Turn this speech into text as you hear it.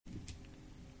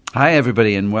Hi,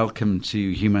 everybody, and welcome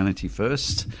to Humanity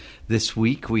First. This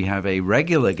week we have a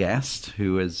regular guest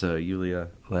who is Yulia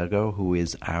Lergo, who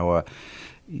is our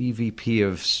EVP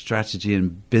of Strategy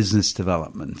and Business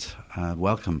Development.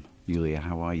 Welcome, Yulia.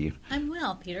 How are you? I'm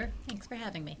well, Peter. Thanks for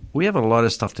having me. We have a lot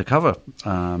of stuff to cover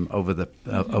over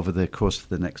the course of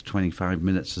the next 25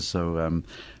 minutes or so.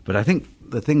 But I think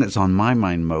the thing that's on my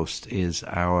mind most is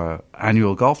our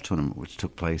annual golf tournament, which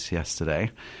took place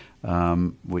yesterday.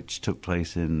 Which took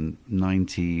place in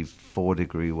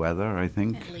 94-degree weather, I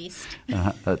think. At least.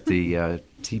 At the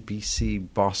TPC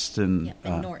Boston.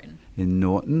 Yep, in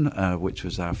Norton, which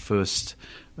was our first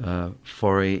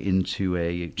foray into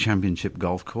a championship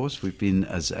golf course. We've been,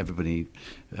 as everybody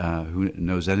who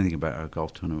knows anything about our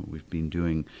golf tournament, we've been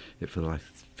doing it for like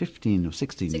 15 or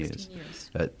 16 years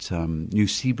at New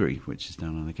Seabury, which is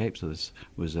down on the Cape. So this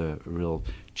was a real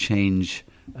change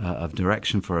of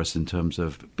direction for us in terms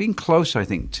of being close, I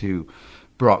think, to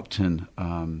Brockton.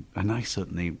 And I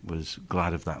certainly was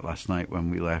glad of that last night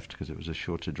when we left because it was a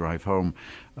shorter drive home.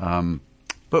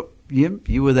 But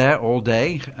you were there all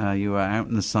day. You were out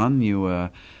in the sun. You were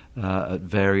at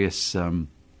various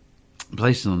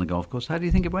places on the golf course. How do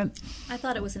you think it went? I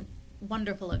thought it was a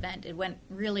wonderful event. It went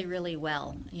really, really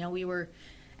well. You know, we were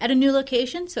at a new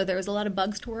location, so there was a lot of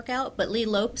bugs to work out. But Lee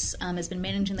Lopes has been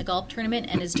managing the golf tournament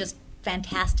and is just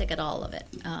fantastic at all of it.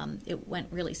 It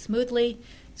went really smoothly.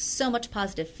 So much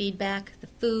positive feedback. The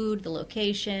food, the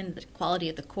location, the quality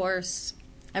of the course.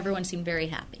 Everyone seemed very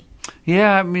happy.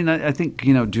 Yeah, I mean, I think,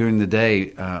 during the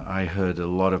day, I heard a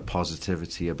lot of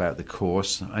positivity about the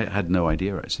course. I had no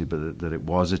idea, actually, but that it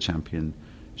was a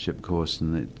championship course,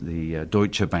 and the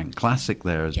Deutsche Bank Classic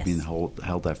there has been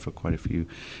held there for quite a few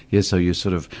years. So you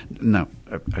sort of... No,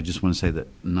 I just want to say that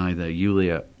neither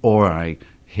Yulia or I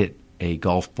hit a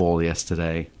golf ball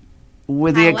yesterday,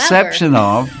 with the exception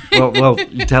of... Well,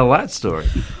 tell that story.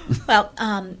 Well,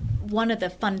 one of the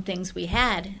fun things we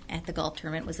had at the golf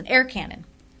tournament was an air cannon.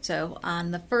 So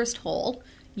on the first hole,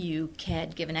 you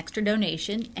can give an extra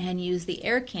donation and use the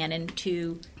air cannon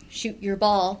to shoot your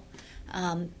ball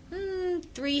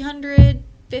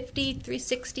 350,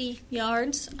 360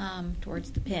 yards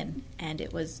towards the pin. And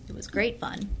it was great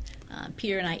fun.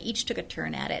 Peter and I each took a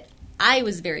turn at it. I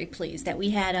was very pleased that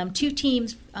we had two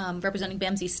teams representing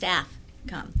BAMSI staff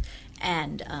come.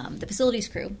 And the facilities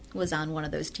crew was on one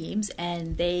of those teams,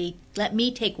 and they let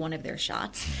me take one of their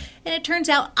shots. And it turns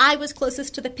out I was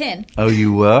closest to the pin. Oh,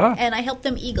 you were? And I helped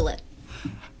them eagle it.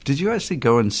 Did you actually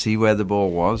go and see where the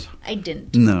ball was? I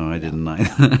didn't. No, I didn't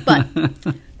either. But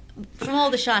from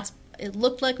all the shots, it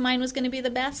looked like mine was going to be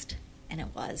the best, and it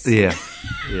was. Yeah,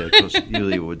 of course,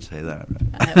 Yulia would say that.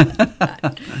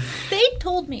 They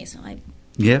told me, so I...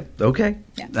 Yeah, okay.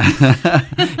 Yeah.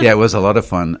 Yeah, it was a lot of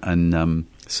fun, and...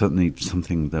 certainly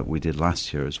something that we did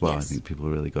last year as well. Yes. I think people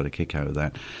really got a kick out of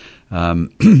that.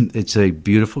 It's a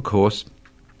beautiful course.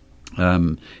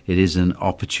 It is an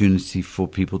opportunity for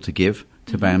people to give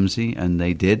to BAMSI, and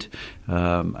they did.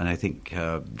 And I think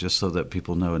just so that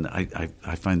people know, and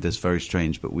I find this very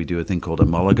strange, but we do a thing called a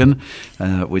mulligan,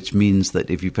 which means that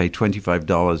if you pay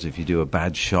 $25, if you do a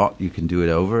bad shot, you can do it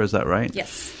over. Is that right?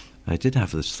 Yes. I did have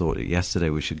this thought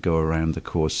yesterday. We should go around the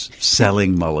course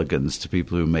selling mulligans to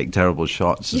people who make terrible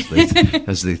shots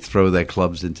as they throw their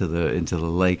clubs into the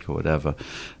lake or whatever.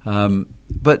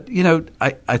 But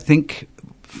I think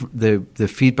the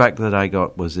feedback that I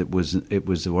got was it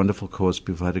was a wonderful course.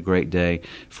 People had a great day.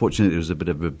 Fortunately, there was a bit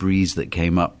of a breeze that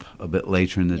came up a bit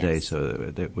later in the day,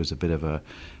 so it was a bit of a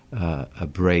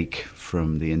break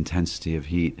from the intensity of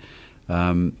heat.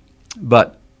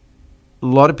 But a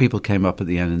lot of people came up at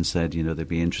the end and said, they'd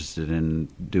be interested in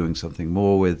doing something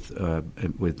more with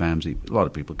BAMSI. A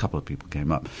couple of people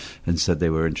came up and said they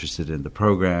were interested in the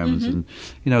programs. And,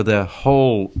 the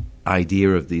whole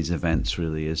idea of these events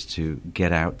really is to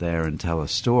get out there and tell a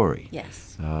story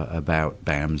about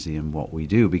BAMSI and what we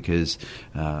do. Because,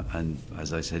 and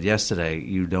as I said yesterday,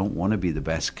 you don't want to be the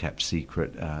best kept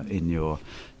secret in your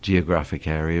geographic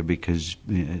area, because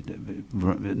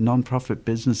non-profit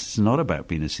business is not about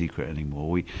being a secret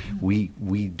anymore.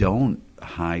 We don't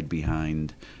hide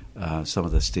behind some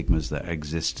of the stigmas that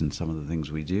exist in some of the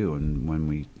things we do. And when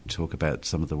we talk about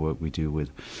some of the work we do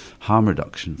with harm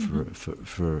reduction,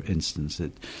 for instance,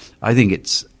 I think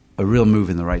it's a real move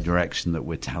in the right direction that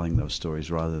we're telling those stories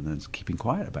rather than keeping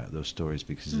quiet about those stories,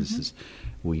 because this is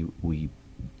we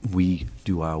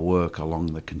do our work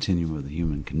along the continuum of the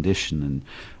human condition,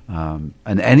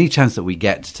 and any chance that we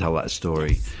get to tell that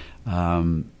story,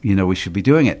 we should be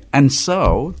doing it. And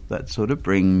so that sort of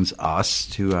brings us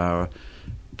to our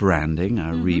branding,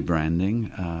 our rebranding,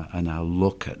 and our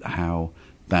look at how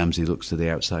BAMSI looks to the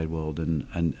outside world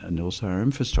and also our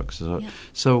infrastructure.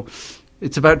 So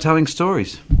it's about telling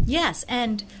stories. Yes,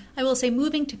 and I will say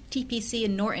moving to TPC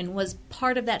in Norton was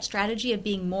part of that strategy of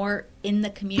being more in the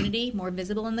community, more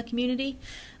visible in the community,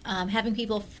 having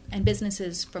people and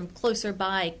businesses from closer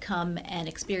by come and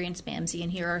experience BAMSI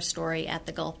and hear our story at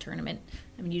the golf tournament.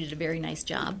 I mean, you did a very nice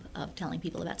job of telling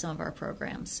people about some of our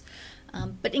programs.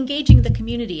 But engaging the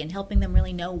community and helping them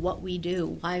really know what we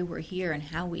do, why we're here, and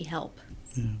how we help.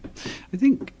 Yeah. I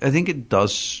think it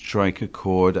does strike a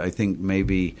chord. I think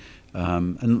maybe...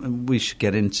 and we should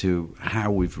get into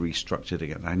how we've restructured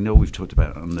again. I know we've talked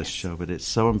about it on this show, but it's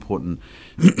so important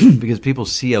because people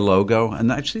see a logo,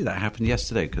 and actually that happened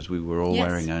yesterday because we were all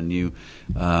wearing our new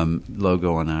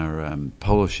logo on our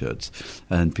polo shirts,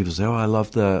 and people say, "Oh, I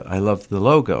love the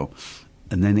logo,"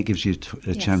 and then it gives you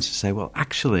a chance to say, "Well,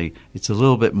 actually, it's a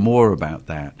little bit more about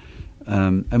that,"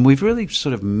 and we've really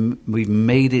sort of we've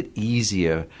made it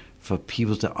easier for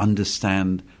people to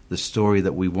understand the story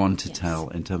that we want to tell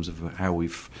in terms of how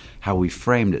we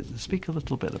framed it. Speak a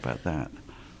little bit about that.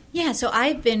 Yeah, so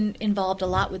I've been involved a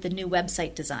lot with the new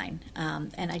website design,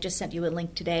 and I just sent you a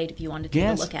link today if you wanted to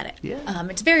take a look at it. Yeah.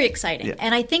 It's very exciting,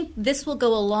 and I think this will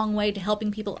go a long way to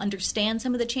helping people understand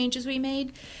some of the changes we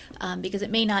made, because it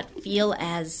may not feel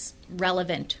as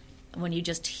relevant when you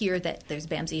just hear that there's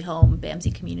BAMSI Home,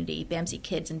 BAMSI Community, BAMSI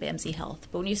Kids, and BAMSI Health.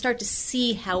 But when you start to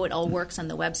see how it all works on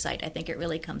the website, I think it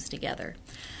really comes together.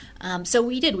 So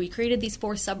we created these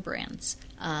 4 sub-brands.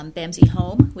 BAMSI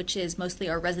Home, which is mostly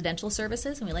our residential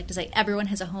services, and we like to say everyone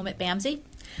has a home at BAMSI.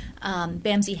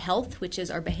 BAMSI Health, which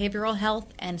is our behavioral health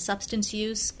and substance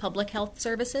use public health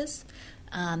services.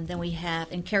 Then we have,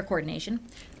 in care coordination,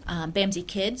 BAMSI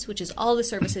Kids, which is all the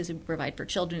services we provide for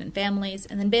children and families.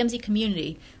 And then BAMSI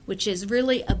Community, which is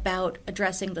really about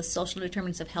addressing the social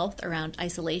determinants of health around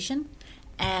isolation,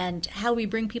 and how we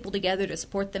bring people together to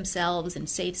support themselves in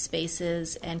safe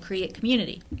spaces and create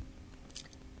community,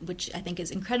 which I think is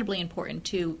incredibly important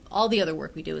to all the other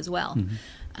work we do as well.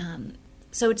 Mm-hmm.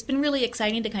 So it's been really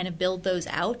exciting to kind of build those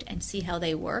out and see how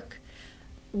they work.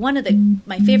 One of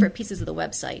my favorite pieces of the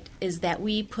website is that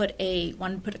we want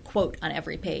to put a quote on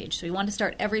every page. So we want to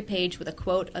start every page with a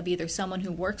quote of either someone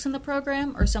who works in the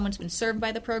program or someone's been served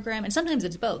by the program, and sometimes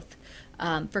it's both.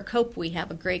 For COPE, we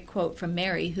have a great quote from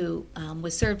Mary, who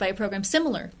was served by a program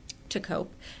similar to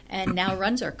COPE and now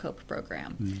runs our COPE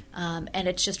program. And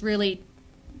it's just really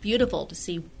beautiful to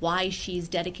see why she's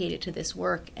dedicated to this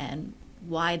work and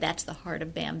why that's the heart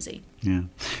of BAMSI. Yeah.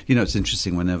 It's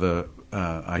interesting whenever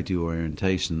I do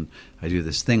orientation, I do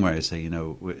this thing where I say,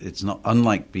 it's not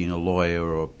unlike being a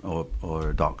lawyer or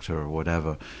a doctor or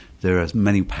whatever. There are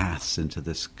many paths into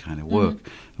this kind of work.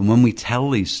 Mm-hmm. And when we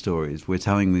tell these stories, we're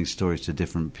telling these stories to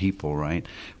different people, right?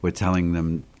 We're telling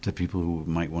them to people who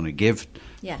might want to give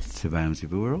to BAMSI,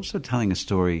 but we're also telling a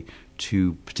story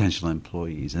to potential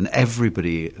employees. And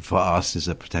everybody, for us, is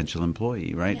a potential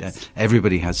employee, right? Yes.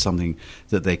 Everybody has something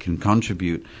that they can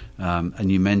contribute.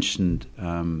 And you mentioned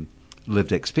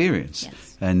lived experience.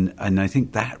 Yes. And I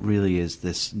think that really is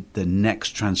the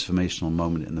next transformational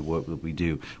moment in the work that we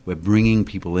do. We're bringing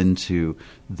people into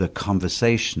the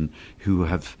conversation who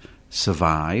have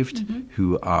survived, mm-hmm.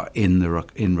 who are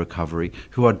in recovery,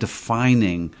 who are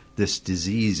defining this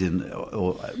disease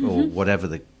or whatever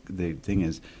the thing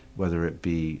is, whether it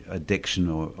be addiction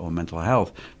or mental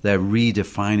health. They're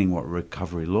redefining what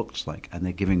recovery looks like, and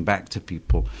they're giving back to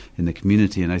people in the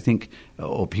community, and I think,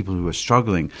 or people who are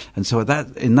struggling. And so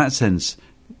in that sense,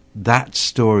 that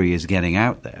story is getting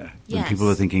out there. Yes. And people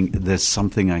are thinking, there's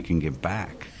something I can give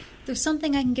back. There's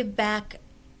something I can give back.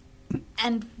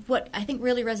 And what I think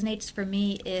really resonates for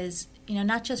me is,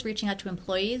 not just reaching out to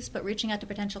employees, but reaching out to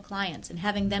potential clients and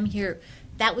having them hear,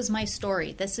 that was my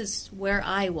story. This is where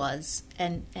I was,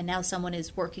 and now someone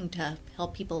is working to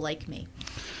help people like me.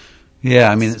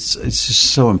 Yeah, I mean, it's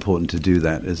just so important to do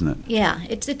that, isn't it? Yeah,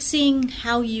 it's seeing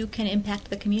how you can impact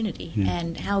the community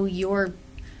and how your,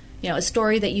 a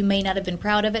story that you may not have been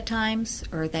proud of at times,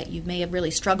 or that you may have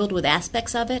really struggled with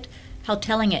aspects of it, how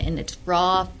telling it in its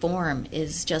raw form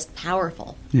is just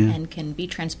powerful and can be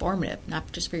transformative,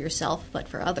 not just for yourself, but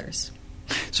for others.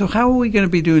 So how are we going to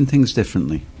be doing things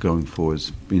differently going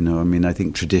forwards? I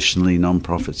think traditionally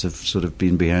nonprofits have sort of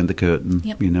been behind the curtain,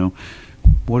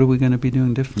 What are we going to be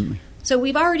doing differently? So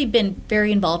we've already been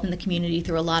very involved in the community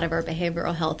through a lot of our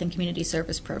behavioral health and community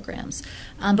service programs.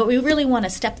 But we really want to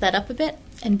step that up a bit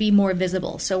and be more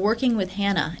visible. So working with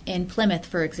Hannah in Plymouth,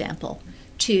 for example,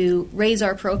 to raise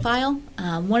our profile.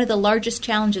 One of the largest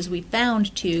challenges we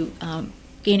found to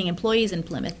gaining employees in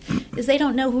Plymouth is they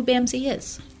don't know who BAMSI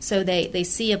is. So they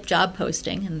see a job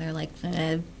posting and they're like,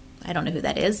 I don't know who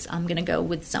that is. I'm going to go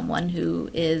with someone who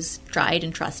is tried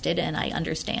and trusted, and I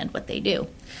understand what they do.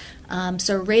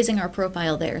 So raising our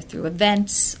profile there through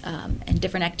events and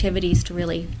different activities to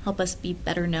really help us be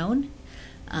better known.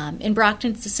 In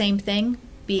Brockton, it's the same thing,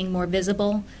 being more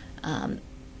visible.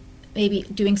 Maybe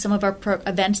doing some of our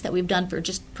events that we've done for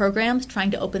just programs,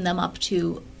 trying to open them up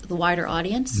to the wider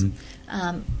audience.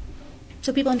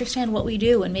 So people understand what we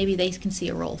do, and maybe they can see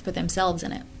a role for themselves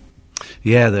in it.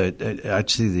 Yeah,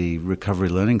 actually the Recovery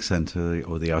Learning Center,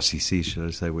 or the RCC, should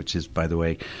I say, which is, by the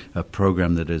way, a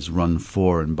program that is run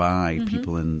for and by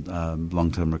people in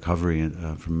long-term recovery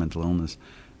from mental illness.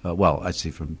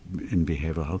 Actually in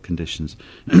behavioral health conditions.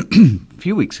 A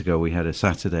few weeks ago, we had a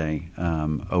Saturday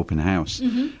open house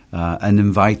and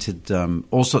invited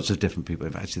all sorts of different people.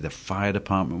 Actually, the fire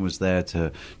department was there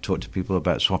to talk to people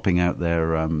about swapping out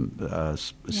their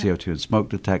CO2 and smoke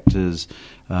detectors.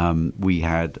 We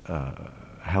had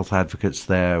health advocates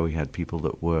there. We had people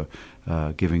that were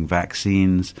giving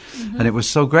vaccines, and it was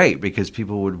so great because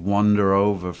people would wander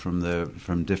over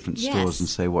from different stores and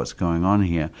say, "What's going on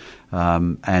here?"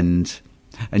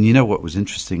 And you know what was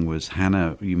interesting was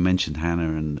Hannah. You mentioned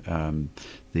Hannah and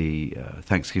the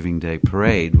Thanksgiving Day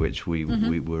parade, which we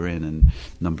were in, and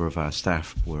a number of our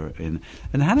staff were in.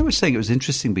 And Hannah was saying it was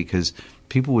interesting because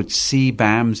people would see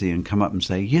BAMSI and come up and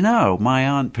say, "You know, my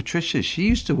Aunt Patricia, she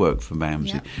used to work for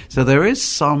BAMSI." Yep. So there is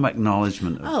some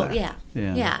acknowledgement of that.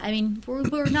 Yeah. I mean,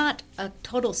 we're not a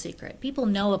total secret. People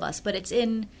know of us, but it's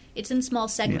in small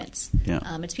segments.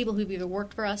 It's people who've either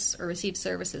worked for us or received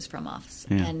services from us,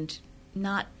 and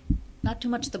not too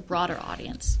much the broader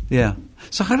audience. Yeah.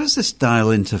 So how does this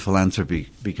dial into philanthropy?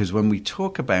 Because when we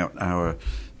talk about our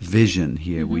vision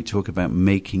here, we talk about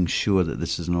making sure that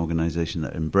this is an organization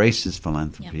that embraces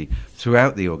philanthropy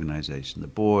throughout the organization, the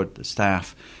board, the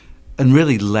staff, and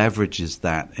really leverages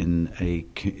that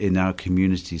in our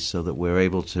community so that we're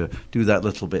able to do that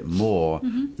little bit more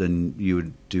than you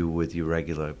would do with your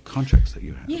regular contracts that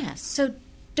you have. Yes. So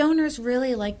donors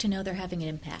really like to know they're having an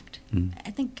impact. I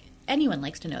think anyone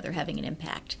likes to know they're having an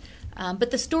impact.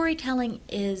 But the storytelling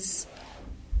is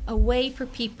a way for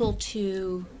people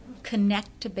to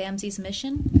connect to BAMSI's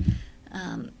mission.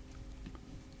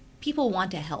 People want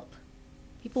to help.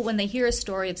 People, when they hear a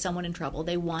story of someone in trouble,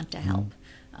 they want to help.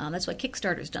 That's what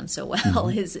Kickstarter's done so well,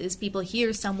 is people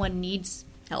hear someone needs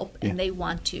help and they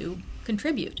want to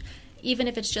contribute, even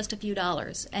if it's just a few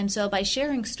dollars. And so by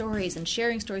sharing stories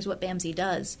what BAMSI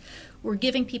does, we're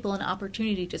giving people an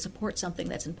opportunity to support something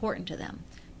that's important to them.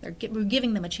 We're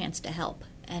giving them a chance to help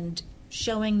and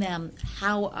showing them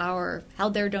how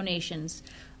their donations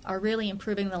are really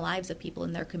improving the lives of people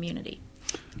in their community.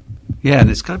 Yeah, and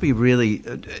it's got to be really,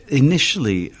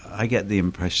 initially I get the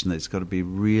impression that it's got to be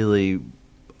really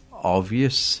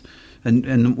obvious, and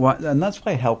that's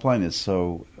why Helpline is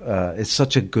so it's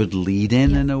such a good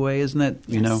lead-in a way, isn't it?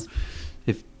 Yes. You know,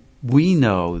 if we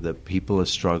know that people are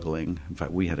struggling. In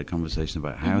fact, we had a conversation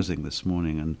about housing this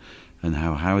morning, and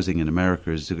how housing in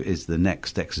America is the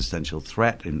next existential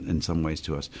threat in some ways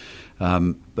to us.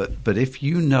 But if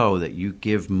you know that you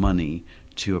give money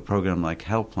to a program like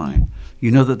Helpline,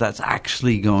 you know that that's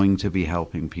actually going to be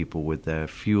helping people with their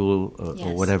fuel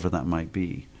or whatever that might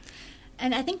be.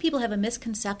 And I think people have a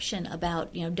misconception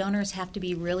about, donors have to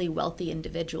be really wealthy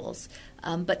individuals.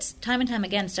 But time and time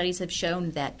again, studies have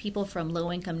shown that people from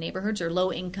low-income neighborhoods or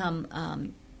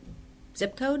low-income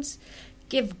zip codes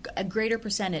give a greater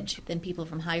percentage than people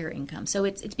from higher income. So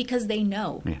it's because they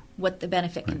know what the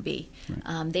benefit can be.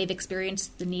 Right. They've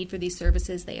experienced the need for these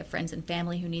services. They have friends and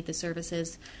family who need the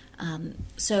services.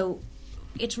 So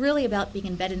it's really about being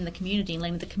embedded in the community and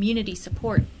letting the community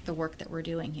support the work that we're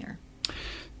doing here.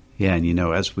 Yeah, and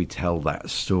as we tell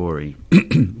that story,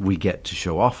 we get to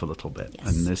show off a little bit,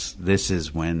 and this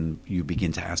is when you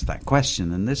begin to ask that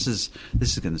question. And this is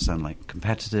going to sound like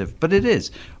competitive, but it is.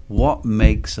 What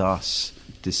makes us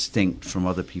distinct from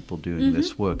other people doing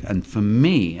this work? And for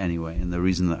me, anyway, and the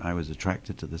reason that I was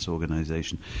attracted to this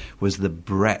organization was the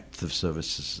breadth of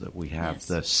services that we have,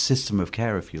 the system of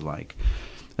care, if you like.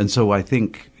 And so I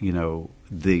think,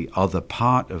 the other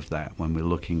part of that, when we're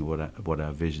looking at what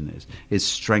our vision is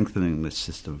strengthening this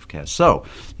system of care. So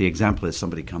the example is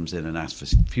somebody comes in and asks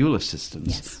for fuel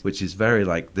assistance, which is very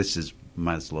like, this is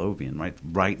Maslowian, right?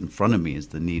 Right in front of me is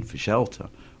the need for shelter.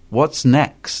 What's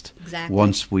next? Exactly.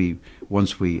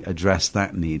 Once we address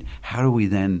that need, how do we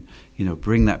then,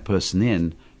 bring that person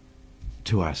in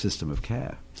to our system of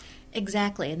care?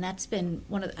 Exactly, and that's been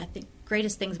one of the, I think,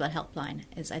 greatest things about Helpline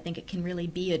is I think it can really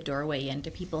be a doorway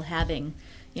into people having,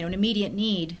 an immediate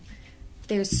need.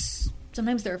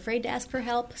 Sometimes they're afraid to ask for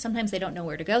help. Sometimes they don't know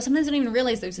where to go. Sometimes they don't even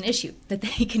realize there's an issue that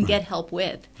they can get help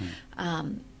with.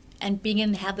 and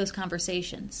beginning to have those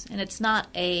conversations. And it's not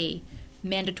a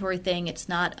mandatory thing. It's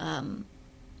not,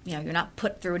 you're not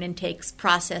put through an intake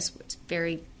process. It's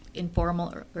very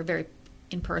informal or very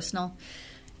impersonal.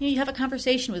 You have a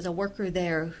conversation with a worker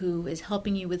there who is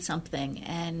helping you with something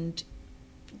and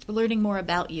learning more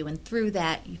about you. And through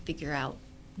that, you figure out,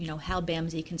 how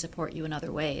BAMSI can support you in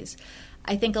other ways.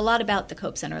 I think a lot about the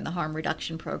COPE Center and the harm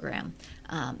reduction program,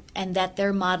 and that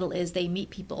their model is they meet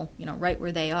people, right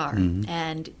where they are. Mm-hmm.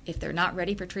 And if they're not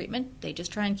ready for treatment, they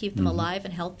just try and keep them mm-hmm. alive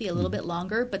and healthy a little bit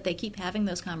longer, but they keep having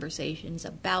those conversations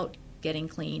about getting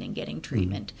clean and getting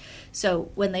treatment. Mm-hmm.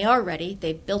 So when they are ready,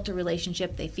 they've built a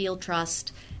relationship, they feel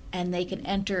trust, and they can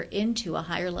enter into a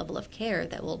higher level of care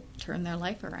that will turn their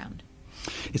life around.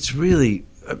 It's really,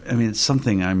 it's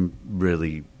something I'm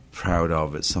really proud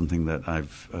of. It's something that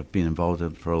I've been involved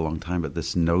in for a long time, but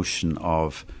this notion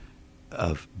of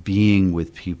being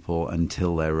with people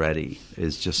until they're ready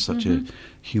is just such mm-hmm. a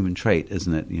human trait,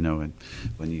 isn't it? And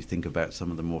when you think about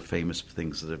some of the more famous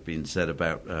things that have been said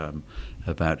about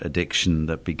addiction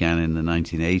that began in the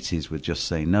 1980s with just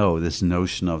say no, this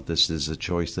notion of this is a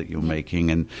choice that you're making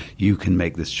and you can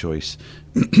make this choice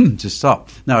to stop.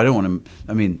 Now, I don't want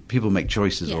to, people make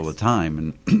choices all the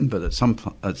time, but at some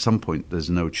point there's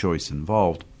no choice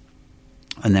involved.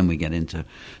 And then we get into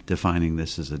defining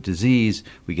this as a disease.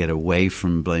 We get away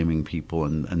from blaming people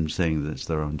and saying that it's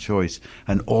their own choice.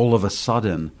 And all of a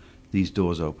sudden, these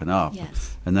doors open up.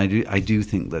 Yes. And I do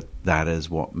think that is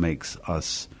what makes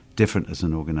us different as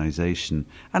an organization.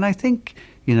 And I think,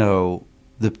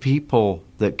 the people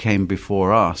that came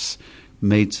before us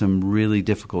made some really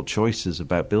difficult choices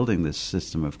about building this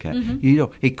system of care.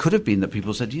 Mm-hmm. It could have been that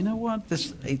people said, you know what,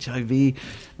 this HIV,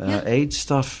 AIDS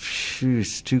stuff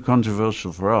is too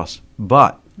controversial for us.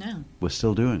 But we're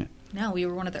still doing it. No, we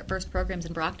were one of the first programs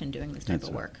in Brockton doing this type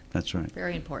of work. That's right.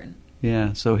 Very important.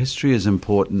 Yeah, so history is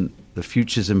important. The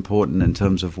future is important in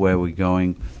terms of where we're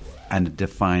going and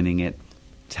defining it,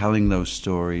 telling those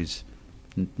stories,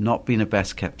 not being a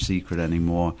best-kept secret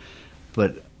anymore,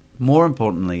 but more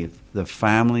importantly, the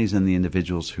families and the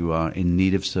individuals who are in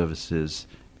need of services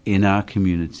in our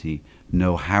community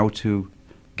know how to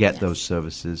get those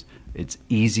services. It's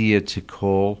easier to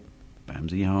call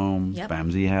BAMSI Home,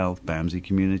 BAMSI Health, BAMSI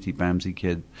Community, BAMSI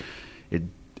Kid.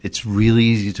 It's really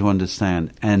easy to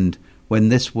understand. And when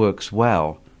this works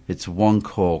well, it's one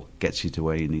call gets you to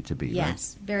where you need to be.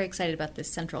 Yes, right? Very excited about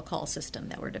this central call system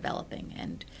that we're developing.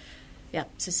 And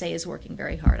CISA is working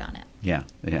very hard on it. Yeah.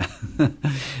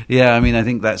 Yeah, I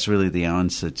think that's really the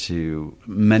answer to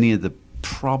many of the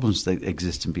problems that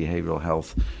exist in behavioral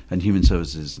health and human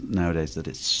services nowadays, that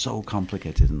it's so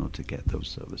complicated in order to get those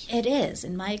services. It is.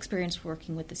 In my experience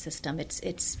working with the system,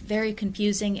 it's very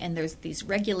confusing, and there's these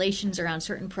regulations around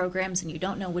certain programs, and you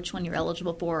don't know which one you're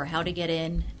eligible for or how to get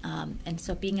in. And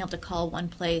so being able to call one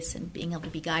place and being able to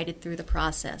be guided through the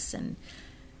process, and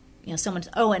someone's,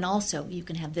 and also you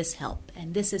can have this help,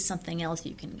 and this is something else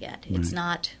you can get. Right. It's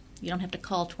not, you don't have to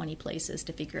call 20 places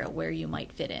to figure out where you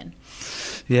might fit in.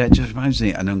 Yeah, it just reminds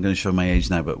me, and I'm going to show my age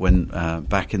now, but when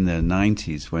back in the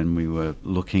 90s, when we were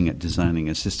looking at designing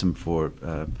a system for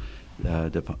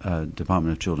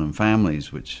Department of Children and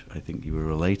Families, which I think you were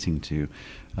relating to,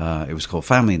 it was called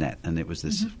FamilyNet, and it was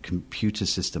this computer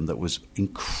system that was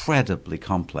incredibly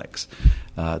complex,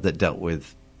 that dealt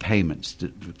with payments,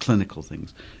 clinical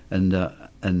things,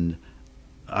 and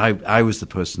I was the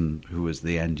person who was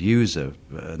the end user,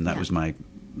 and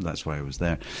that's why I was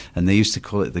there. And they used to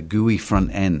call it the GUI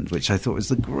front end, which I thought was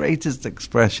the greatest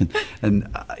expression. And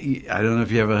I don't know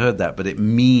if you ever heard that, but it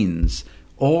means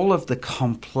all of the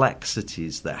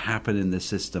complexities that happen in the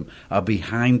system are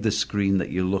behind the screen that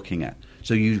you're looking at.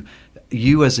 So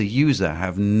you as a user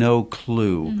have no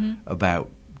clue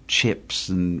about chips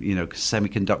and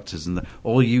semiconductors, and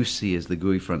all you see is the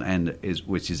GUI front end,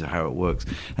 which is how it works.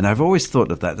 And I've always thought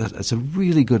of that. That's a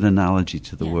really good analogy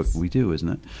to the work we do, isn't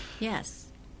it? Yes.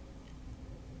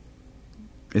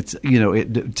 It's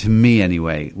to me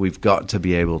anyway. We've got to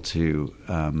be able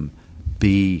to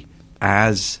be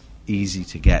as easy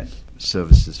to get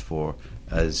services for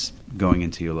as going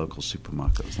into your local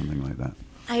supermarket or something like that.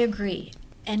 I agree.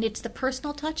 And it's the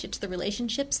personal touch, it's the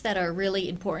relationships that are really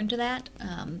important to that.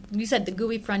 You said the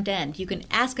GUI front end. You can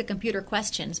ask a computer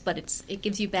questions, but it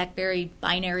gives you back very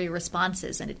binary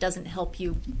responses, and it doesn't help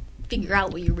you figure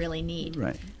out what you really need.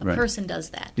 Right. A person does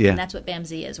that. Yeah. And that's what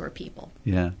BAMSI is, we're people.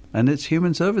 Yeah. And it's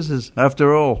human services,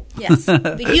 after all. Yes.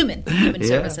 The human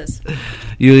services.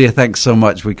 Yulia, thanks so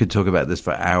much. We could talk about this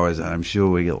for hours, and I'm sure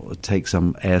we'll take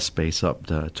some airspace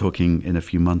up talking in a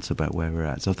few months about where we're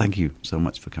at. So thank you so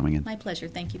much for coming in. My pleasure.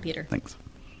 Thank you, Peter. Thanks.